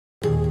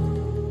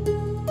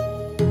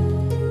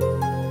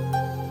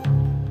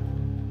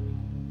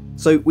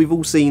So we've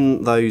all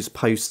seen those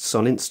posts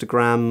on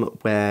Instagram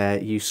where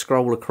you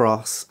scroll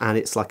across and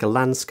it's like a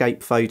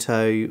landscape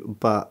photo,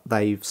 but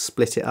they've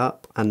split it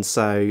up. And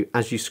so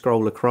as you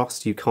scroll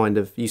across, you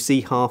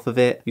see half of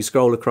it, you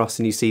scroll across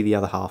and you see the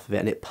other half of it,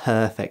 and it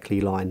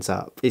perfectly lines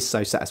up. It's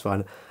so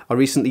satisfying. I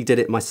recently did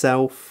it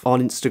myself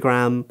on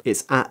Instagram.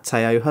 It's at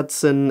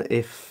Hudson.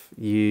 If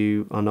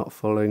you are not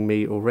following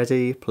me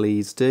already,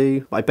 please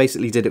do. I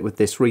basically did it with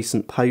this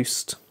recent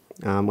post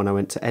when I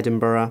went to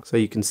Edinburgh. So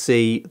you can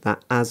see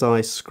that as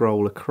I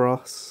scroll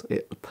across,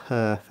 it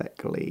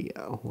perfectly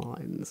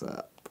lines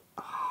up.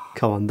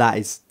 Come on,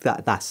 that's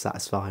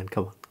satisfying.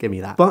 Come on, give me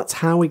that. But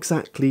how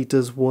exactly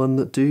does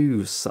one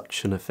do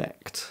such an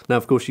effect? Now,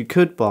 of course, you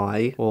could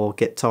buy or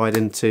get tied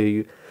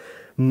into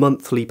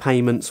monthly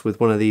payments with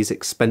one of these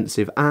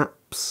expensive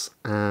apps,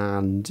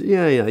 and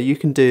you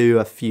can do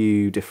a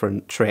few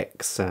different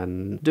tricks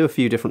and do a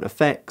few different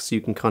effects.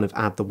 You can kind of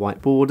add the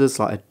white borders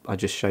like I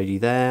just showed you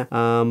there,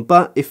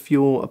 but if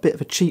you're a bit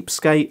of a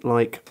cheapskate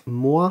like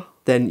moi,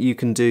 then you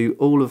can do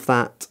all of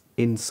that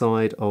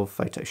inside of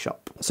Photoshop.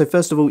 So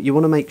first of all, you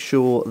want to make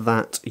sure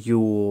that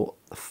your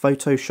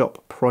Photoshop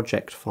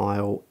project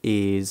file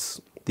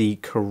is the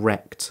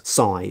correct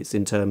size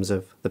in terms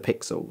of the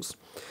pixels,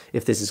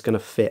 if this is going to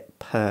fit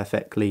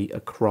perfectly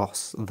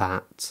across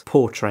that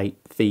portrait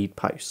feed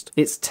post.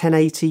 It's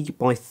 1080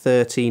 by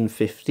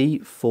 1350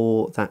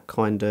 for that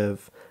kind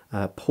of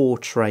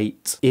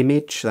portrait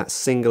image, that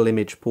single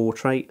image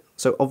portrait.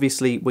 So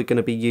obviously we're going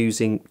to be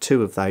using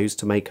two of those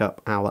to make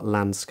up our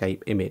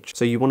landscape image.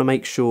 So you want to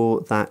make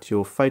sure that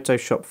your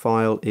Photoshop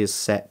file is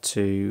set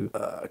to,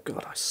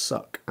 God, I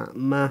suck at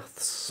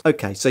maths.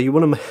 Okay, so you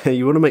want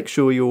to make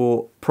sure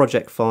your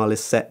project file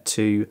is set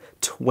to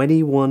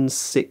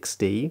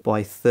 2160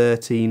 by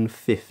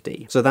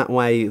 1350. So that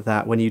way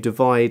that when you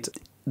divide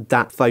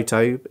that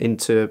photo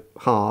into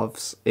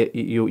halves,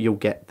 you'll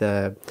get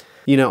the,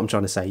 you know what I'm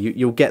trying to say,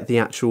 you'll get the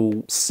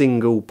actual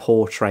single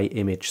portrait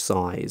image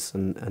size,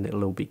 and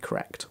it'll all be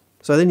correct.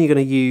 So then you're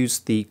going to use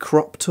the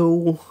crop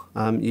tool.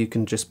 You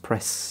can just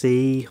press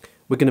C.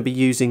 We're going to be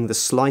using the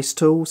slice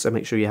tool, so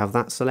make sure you have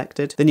that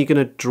selected. Then you're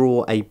going to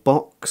draw a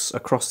box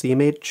across the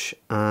image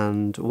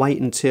and wait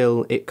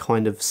until it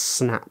kind of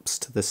snaps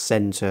to the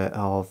center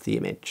of the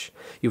image.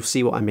 You'll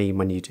see what I mean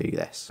when you do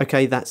this.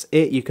 Okay, that's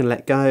it. You can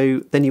let go.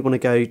 Then you want to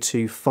go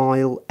to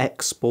File,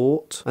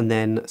 Export, and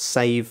then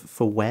Save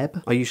for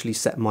Web. I usually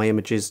set my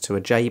images to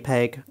a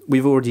JPEG.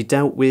 We've already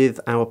dealt with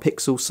our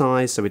pixel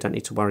size, so we don't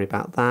need to worry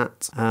about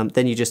that.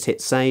 Then you just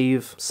hit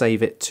Save.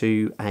 Save it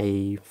to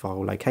a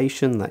file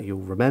location that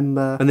you'll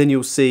remember. And then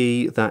you'll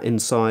see that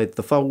inside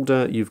the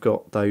folder, you've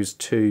got those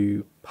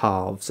two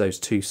halves, those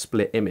two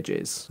split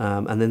images,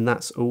 and then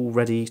that's all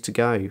ready to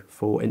go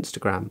for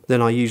Instagram.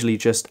 Then I usually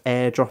just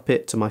airdrop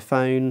it to my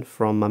phone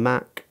from my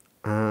Mac,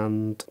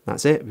 and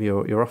that's it.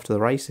 You're off to the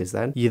races.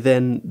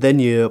 Then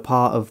you're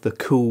part of the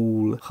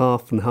cool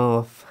half and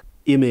half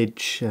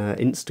image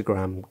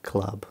Instagram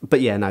club. But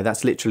yeah, no,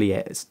 that's literally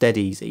it. It's dead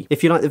easy.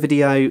 If you like the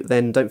video,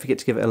 then don't forget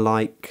to give it a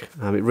like.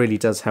 It really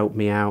does help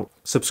me out.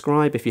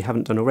 Subscribe if you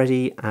haven't done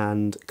already,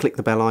 and click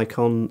the bell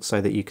icon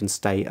so that you can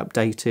stay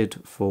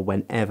updated for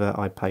whenever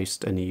I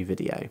post a new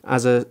video.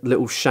 As a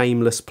little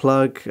shameless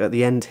plug at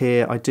the end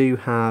here, I do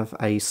have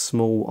a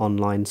small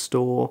online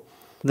store.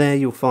 There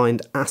you'll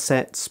find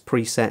assets,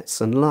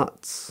 presets and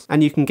LUTs,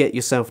 and you can get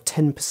yourself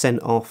 10%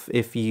 off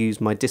if you use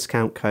my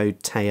discount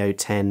code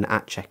TEO10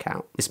 at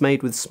checkout. It's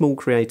made with small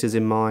creators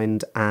in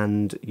mind,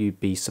 and you'd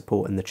be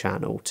supporting the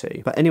channel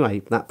too. But anyway,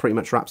 that pretty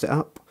much wraps it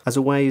up. As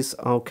always,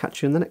 I'll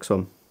catch you in the next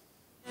one.